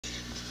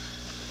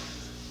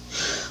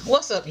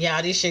What's up,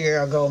 y'all? This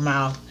your girl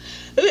Goldmouth.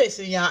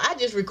 Listen, y'all, I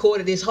just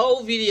recorded this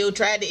whole video,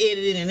 tried to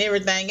edit it and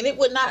everything, and it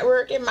would not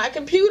work in my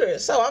computer.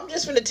 So I'm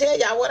just gonna tell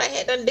y'all what I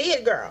had done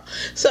did, girl.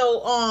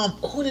 So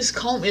oh, this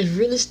comb is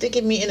really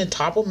sticking me in the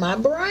top of my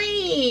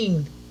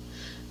brain.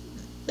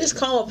 This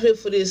comb up here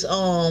for this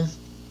ponytail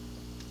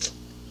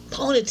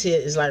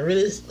is like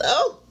really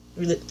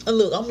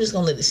look, I'm just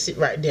gonna let it sit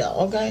right there,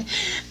 okay?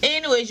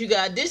 Anyways, you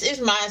guys, this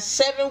is my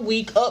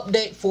 7-week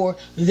update for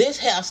this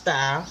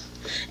hairstyle,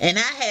 and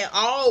I had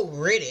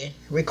already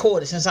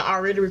recorded. Since I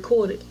already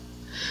recorded,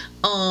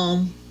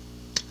 I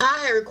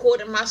had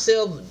recorded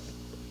myself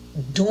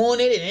doing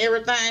it and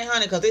everything,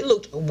 honey, because it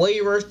looked way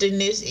worse than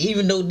this,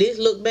 even though this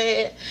looked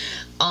bad.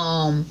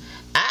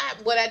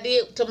 What I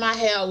did to my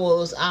hair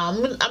was,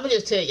 I'm gonna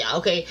just tell y'all,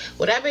 okay,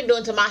 what I've been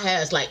doing to my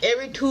hair is like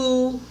every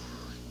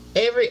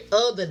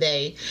other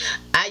day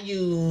I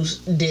use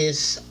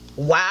this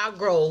wild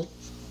growth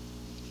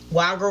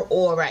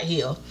oil right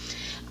here.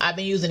 I've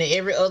been using it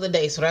every other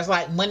day, so that's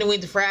like Monday,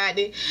 Wednesday,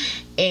 Friday,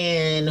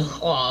 and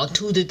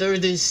Tuesday,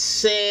 Thursday,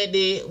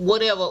 Saturday,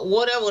 whatever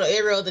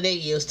every other day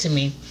is to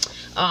me.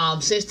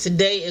 Since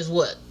today is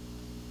what,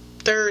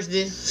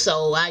 Thursday,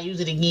 so I use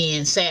it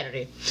again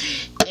Saturday.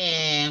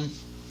 And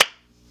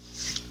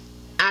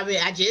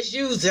I just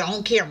used it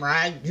on camera.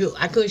 I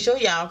couldn't show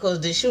y'all because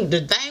the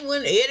thing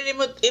wasn't edited in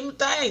my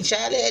thing.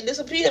 Child, it had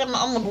disappeared.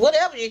 I'm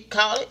whatever you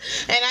call it.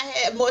 And I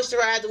had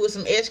moisturizer with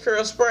some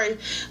S-Curl spray.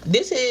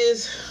 This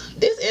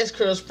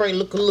S-Curl spray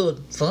look a little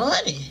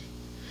funny.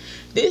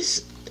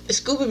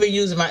 Scoopy been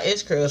using my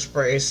S-Curl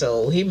spray,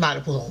 so he might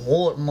have put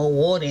more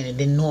water in it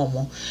than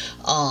normal.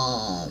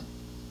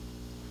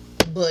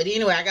 But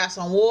anyway, I got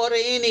some water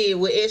in it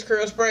with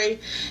S-Curl spray,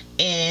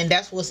 and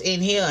that's what's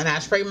in here. And I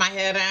sprayed my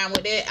hair down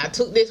with that. I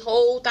took this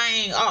whole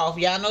thing off.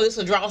 Y'all know this is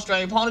a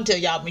drawstring ponytail.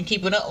 Y'all been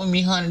keeping up with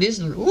me, honey. This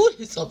is,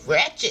 it's a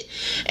ratchet.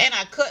 And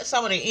I cut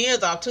some of the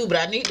ends off too, but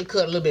I need to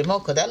cut a little bit more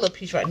because that little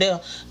piece right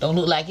there don't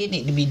look like it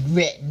need to be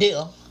right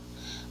there.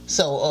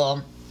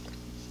 So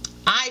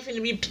I ain't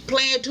finna be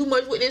playing too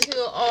much with this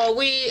here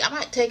wig. I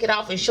might take it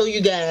off and show you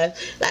guys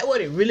like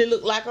what it really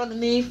look like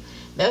underneath.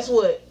 That's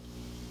what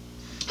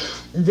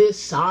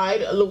this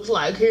side looks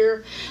like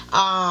here.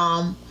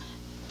 Y'all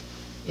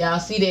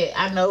see that?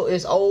 I know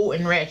it's old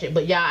and ratchet,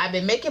 but y'all, I've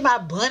been making my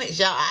bonnets,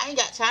 y'all. I ain't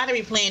got time to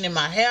be playing in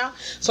my hair,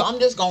 so I'm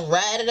just gonna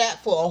ride it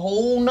out for a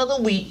whole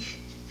nother week.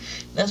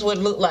 That's what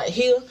it look like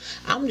here.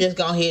 I'm just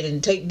gonna go ahead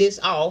and take this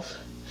off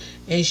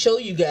and show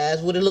you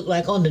guys what it look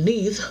like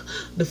underneath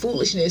the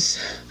foolishness.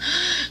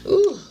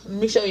 Ooh, let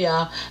me show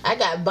y'all. I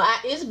got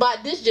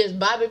this just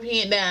bobby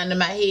pin down to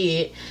my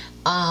head.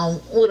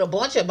 With a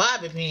bunch of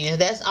bobby pins.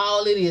 That's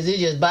all it is. It's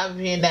just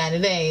bobby pin down.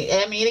 It ain't,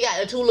 I mean, it got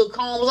the 2 little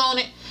combs on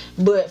it,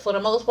 but for the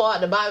most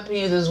part the bobby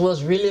pins is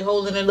what's really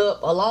holding it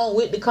up along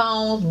with the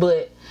combs.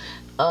 But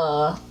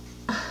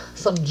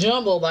some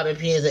jumbo bobby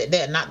pins at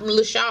that, not the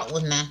little short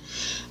ones now.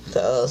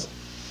 Cause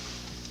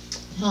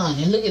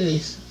honey, look at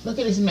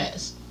this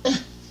mess.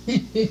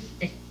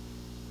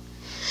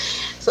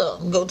 So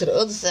go to the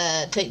other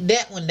side, take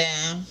that one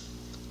down,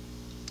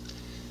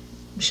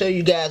 show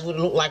you guys what it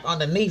look like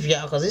underneath,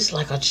 y'all, because it's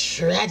like a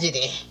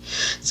tragedy.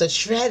 It's a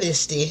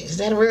travesty. Is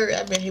that a word?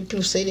 I've been hearing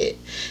people say that.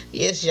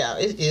 Yes, y'all,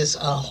 it is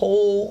a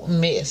whole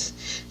mess.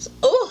 So,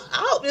 oh,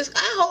 I hope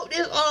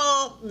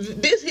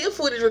this here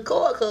footage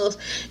record, because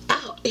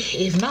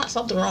if not,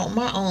 something wrong with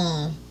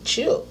my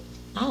chip.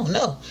 I don't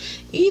know.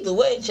 Either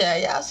way,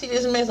 child, y'all see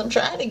this mess. I'm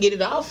trying to get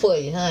it off for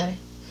you, honey.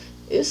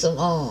 It's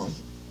some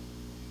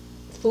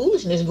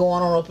foolishness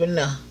going on up in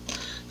there.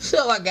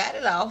 So I got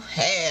it off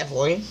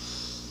halfway.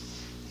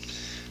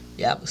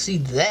 Y'all can see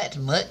that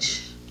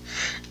much.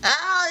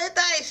 Oh, this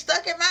thing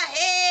stuck in my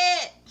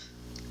head.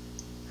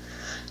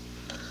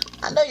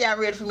 I know y'all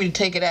ready for me to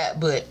take it out,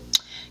 but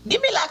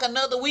give me like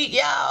another week,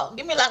 y'all.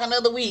 Give me like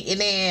another week,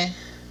 and then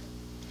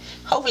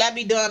hopefully I'll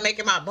be done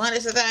making my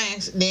bonnets and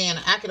things. Then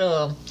I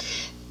could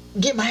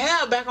get my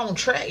hair back on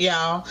track,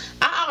 y'all.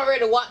 I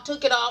already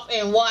took it off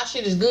and washed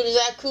it as good as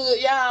I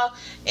could, y'all,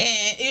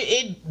 and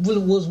it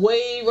was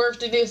way worse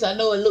than this. I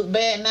know it looked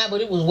bad now,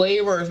 but it was way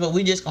worse. But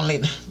we just gonna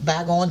let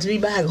bygones be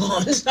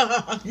bygones.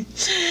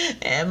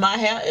 And my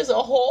hair is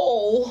a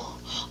whole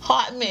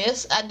hot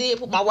mess. I did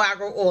put my wild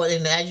growth oil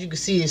in there. As you can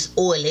see, it's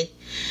oily.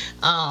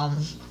 I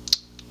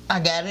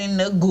got it in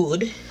there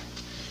good.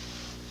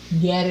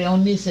 Got it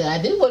on this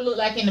side. This is what it look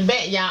like in the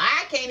back, y'all.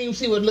 I can't even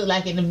see what it look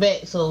like in the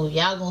back, so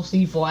y'all gonna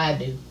see before I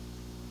do.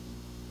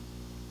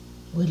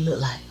 What it look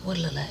like? What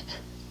it look like?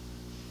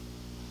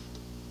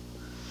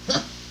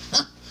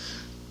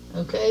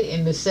 Okay,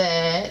 in the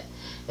side,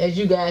 as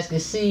you guys can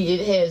see,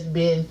 it has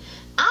been,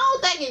 I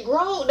don't think it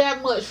growed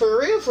that much, for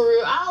real.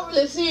 I don't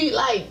really see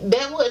like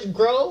that much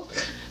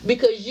growth,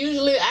 because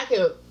usually I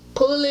can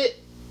pull it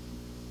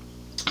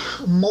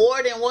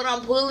more than what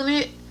I'm pulling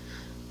it.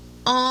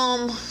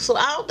 So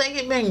I don't think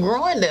it's been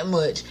growing that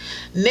much.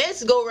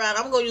 Next go around,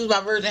 I'm gonna use my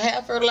virgin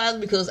hair fertilizer,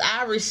 because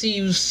I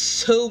received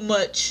so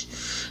much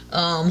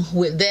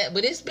with that.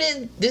 But it's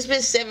been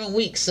 7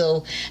 weeks,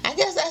 so I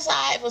guess that's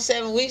alright for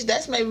 7 weeks.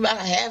 That's maybe about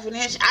a half an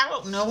inch. I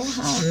don't know.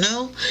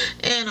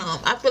 And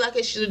I feel like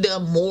it should have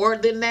done more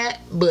than that,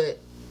 but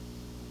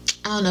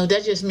I don't know.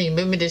 That's just me.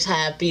 Maybe that's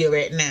how I feel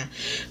right now.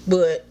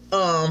 But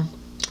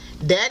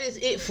that is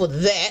it for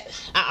that.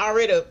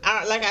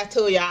 Like I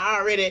told y'all, I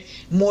already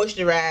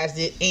moisturized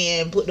it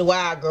and put the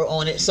Wild Grow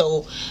on it,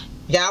 so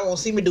y'all won't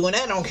see me doing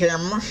that on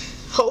camera.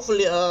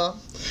 Hopefully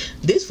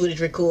this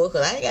footage record,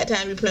 because I ain't got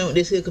time to be playing with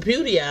this here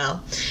computer, y'all.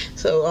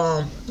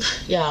 So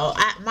y'all,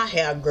 my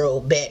hair grow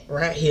back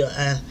right here.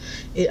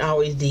 It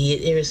always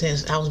did ever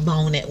since I was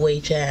born that way,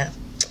 child.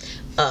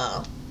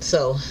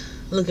 So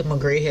look at my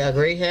gray hair.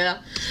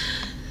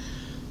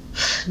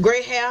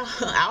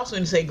 I was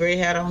going to say gray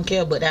hair I don't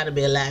care, but that'll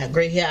be a lie.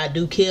 Gray hair I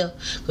do care,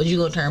 because you're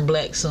going to turn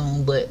black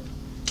soon. But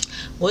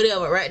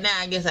whatever, right now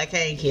I guess I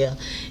can't care.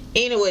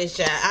 Anyways,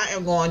 child, I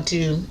am going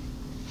to,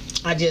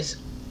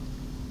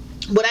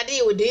 what I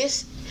did with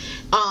this,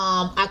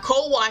 I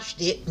co-washed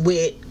it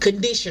with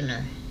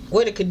conditioner.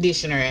 Where the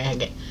conditioner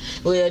at?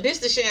 Well, this is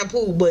the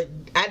shampoo, but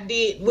I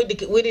did with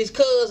his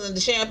cousin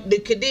the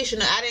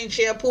conditioner. I didn't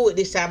shampoo it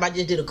this time. I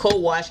just did a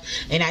co-wash,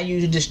 and I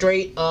used the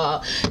straight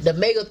the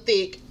mega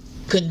thick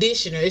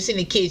conditioner. It's in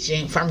the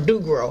kitchen from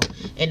Grow,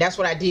 and that's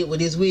what I did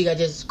with this wig. I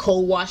just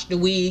co-washed the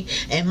wig,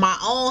 and my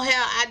own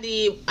hair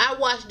I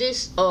washed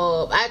this.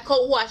 I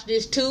co-washed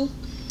this too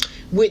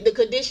with the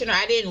conditioner.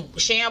 I didn't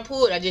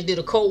shampoo it. I just did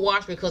a cold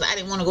wash because I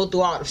didn't want to go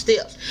through all the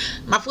steps.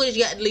 My footage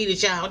got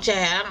deleted, y'all.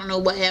 Child, I don't know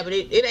what happened.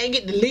 It ain't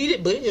get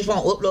deleted, but it just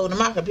won't upload to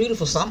my computer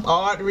for some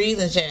odd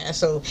reason, child.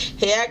 So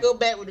here I go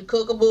back with the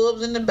cooker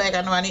bulbs in the back.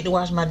 I know I need to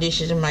wash my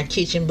dishes in my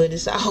kitchen, but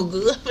it's all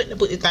good. I'm gonna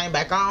put this thing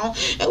back on,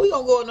 and we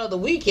gonna go another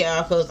week,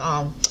 y'all, because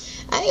I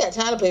ain't got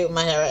time to play with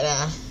my hair right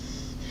now.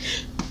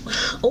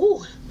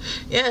 Ooh.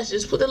 Yes,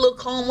 just put a little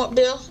comb up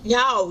there.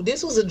 Y'all,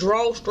 this was a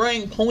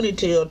drawstring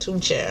ponytail too,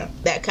 child.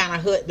 That kind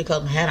of hurt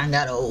because my hair done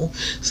got old.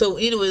 So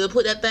anyway, I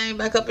put that thing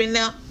back up in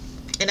there.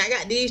 And I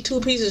got these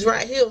two pieces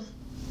right here.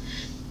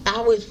 I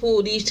always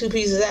pull these two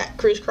pieces out,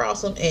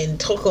 crisscross them, and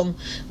tuck them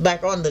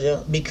back under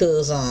there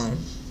because, I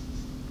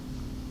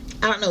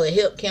don't know, it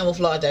helped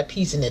camouflage that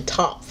piece in the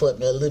top for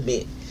me a little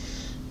bit.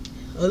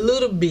 A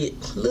little bit.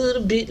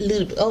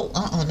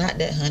 Oh, not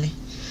that, honey.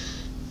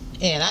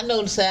 And I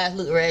know the size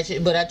look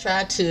ratchet, but I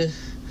tried to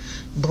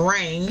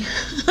bring, not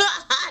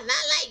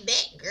like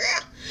that,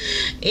 girl.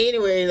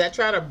 Anyways, I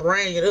try to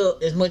bring it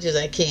up as much as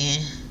I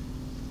can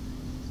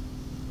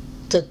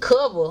to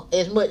cover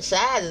as much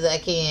size as I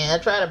can. I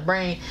try to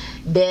bring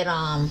that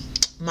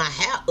my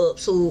hair up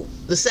so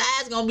the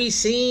size gonna be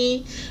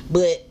seen,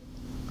 but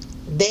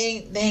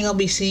they ain't gonna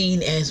be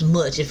seen as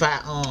much if I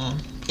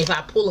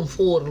pull them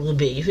forward a little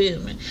bit. You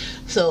feel me?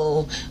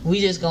 So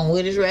we just gonna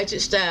wear this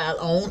ratchet style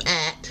on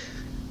act.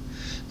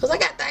 Cause I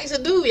got things to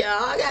do, y'all.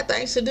 I got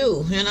things to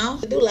do, you know.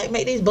 I do like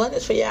make these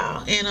buttons for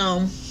y'all.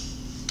 And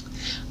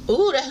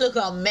ooh, that look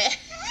a mess.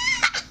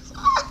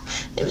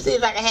 Let me see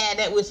if I can have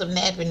that with some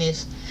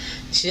nappiness.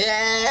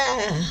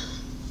 Child,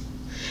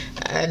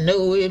 I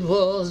know it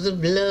was the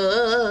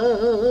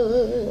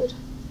blood.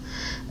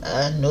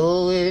 I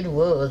know it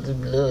was the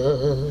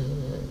blood.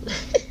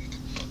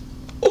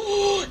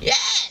 Ooh,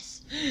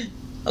 yes.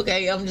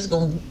 Okay, I'm just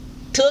gonna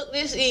tuck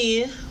this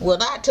in. Well,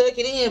 not tuck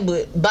it in,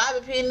 but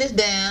bobby pin this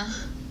down.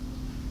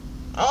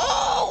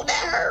 Oh,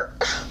 that hurt.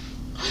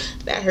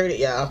 That hurt it,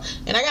 y'all.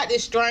 And I got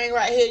this string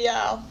right here,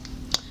 y'all.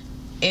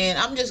 And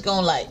I'm just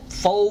gonna like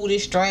fold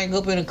this string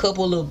up in a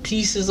couple little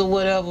pieces or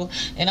whatever.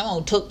 And I'm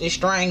gonna tuck this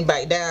string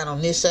back down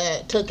on this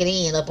side. Tuck it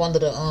in up under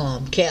the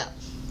cap.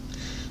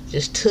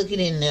 Just tuck it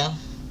in there.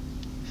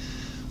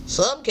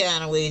 Some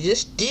kind of way.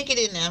 Just stick it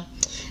in there.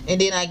 And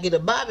then I get a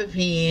bobby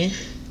pin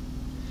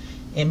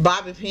and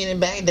bobby pin it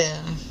back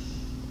down.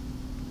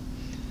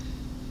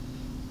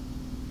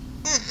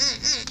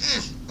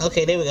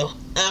 Okay, there we go.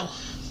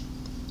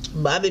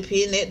 Bobby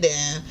pin that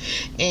down,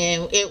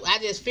 and I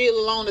just feel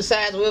along the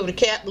sides wherever the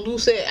cap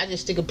loose at. I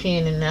just stick a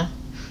pin in there,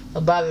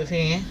 a bobby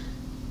pin.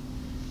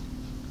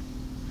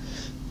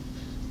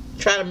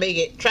 Try to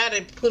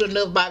put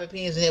enough bobby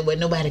pins in there where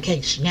nobody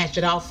can snatch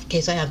it off in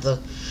case I have to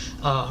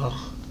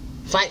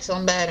fight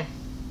somebody.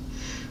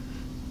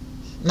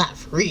 Not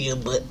for real,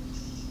 but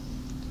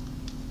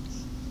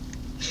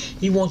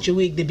you want your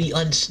wig to be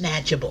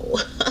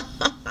unsnatchable.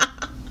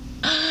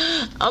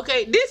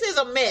 Okay, this is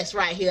a mess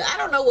right here. I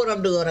don't know what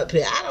I'm doing up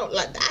here. I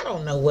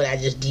don't know what I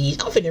just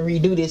did. I'm finna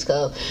redo this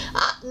because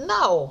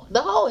no,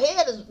 the whole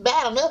head is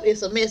bad enough.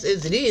 It's a mess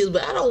as it is,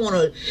 but I don't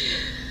want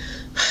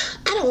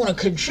to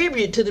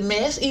contribute to the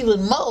mess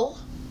even more.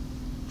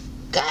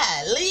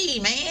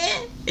 Golly,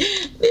 man,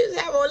 this is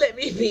how gonna let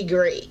me be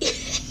great.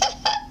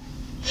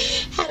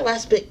 How do I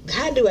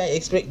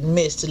expect the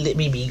mess to let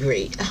me be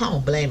great? I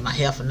don't blame my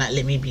hair for not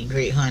letting me be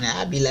great, honey.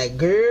 I'd be like,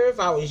 girl, if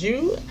I was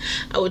you,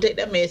 I would take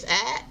that mess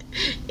out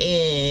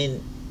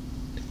and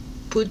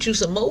put you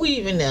some more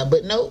weave in there.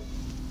 But nope,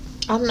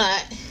 I'm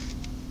not.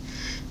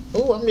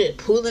 Oh, I'm just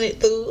pulling it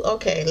through.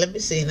 Okay, let me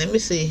see. Maybe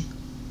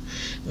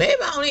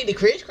I don't need to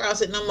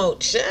crisscross it no more.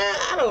 Child,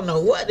 I don't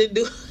know what to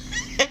do.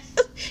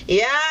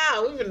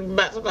 Yeah, we been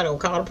about somebody gonna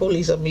call the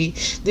police on me.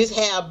 This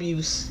hair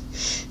abuse.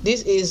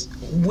 This is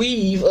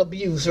weave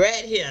abuse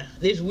right here.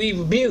 This weave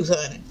abuse,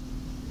 honey.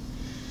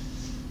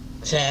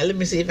 Child, let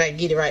me see if I can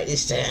get it right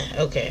this time.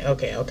 Okay.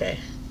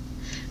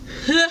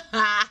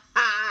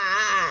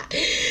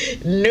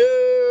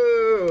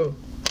 No.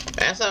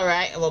 That's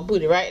alright. I'm gonna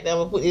put it right there. I'm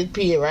gonna put this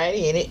pin right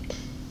in it.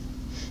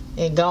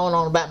 And going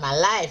on about my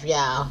life,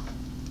 y'all.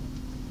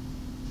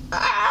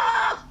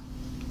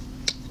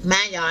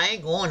 Man, y'all, I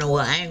ain't going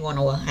nowhere. I ain't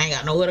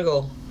got nowhere to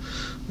go.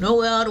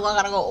 Nowhere do I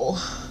gotta go.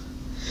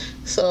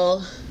 So,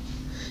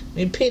 let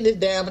me pin this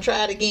down. I'm gonna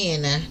try it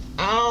again now.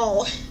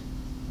 Oh.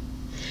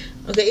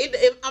 Okay,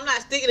 if I'm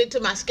not sticking it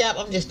to my scalp.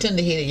 I'm just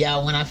tender-headed,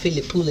 y'all, when I feel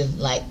it pulling,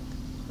 like,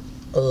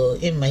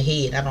 in my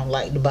head. I don't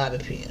like the bobby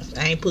pins.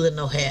 I ain't pulling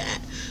no hair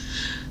out.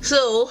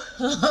 So,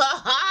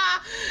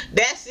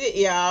 that's it,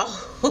 y'all.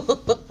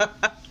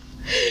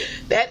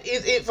 That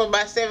is it for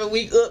my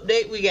 7-week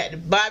update. We got the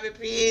bobby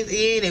pins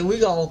in, and we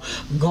gonna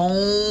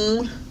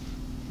go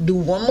do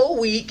one more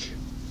week.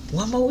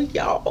 One more week,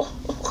 y'all.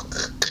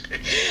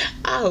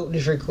 I hope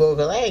this record,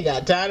 because I ain't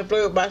got time to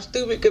play with my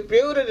stupid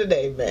computer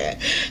today, man.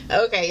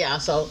 Okay, y'all,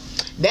 so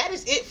that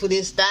is it for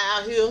this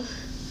style here.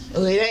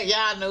 Well,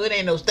 y'all know it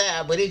ain't no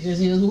style, but it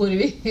just is what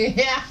it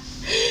is.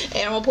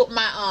 And I'm gonna put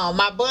my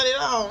my bonnet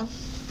on,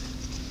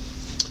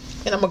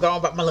 and I'm gonna go on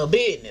about my little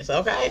business.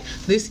 Okay,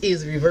 this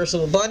is a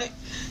reversible bonnet,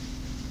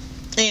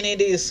 and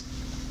it is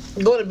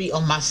going to be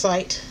on my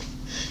site,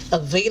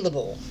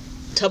 available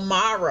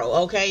tomorrow.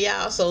 Okay,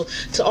 y'all, so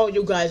to all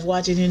you guys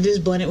watching, and this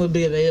bonnet will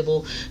be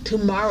available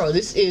tomorrow.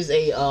 This is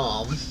a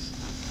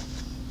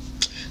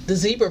the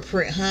zebra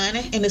print,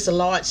 honey, and it's a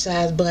large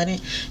size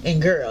bonnet.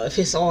 And girl, if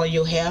it's all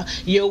your hair,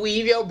 your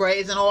weave, your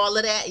braids, and all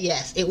of that,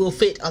 yes, it will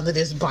fit under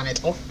this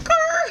bonnet. Okay.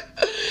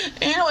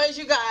 Anyways,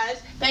 you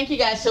guys, thank you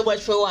guys so much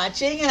for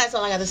watching, and that's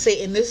all I got to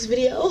say in this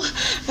video,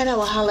 and I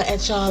will holler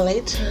at y'all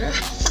later.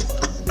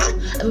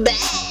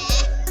 Bye.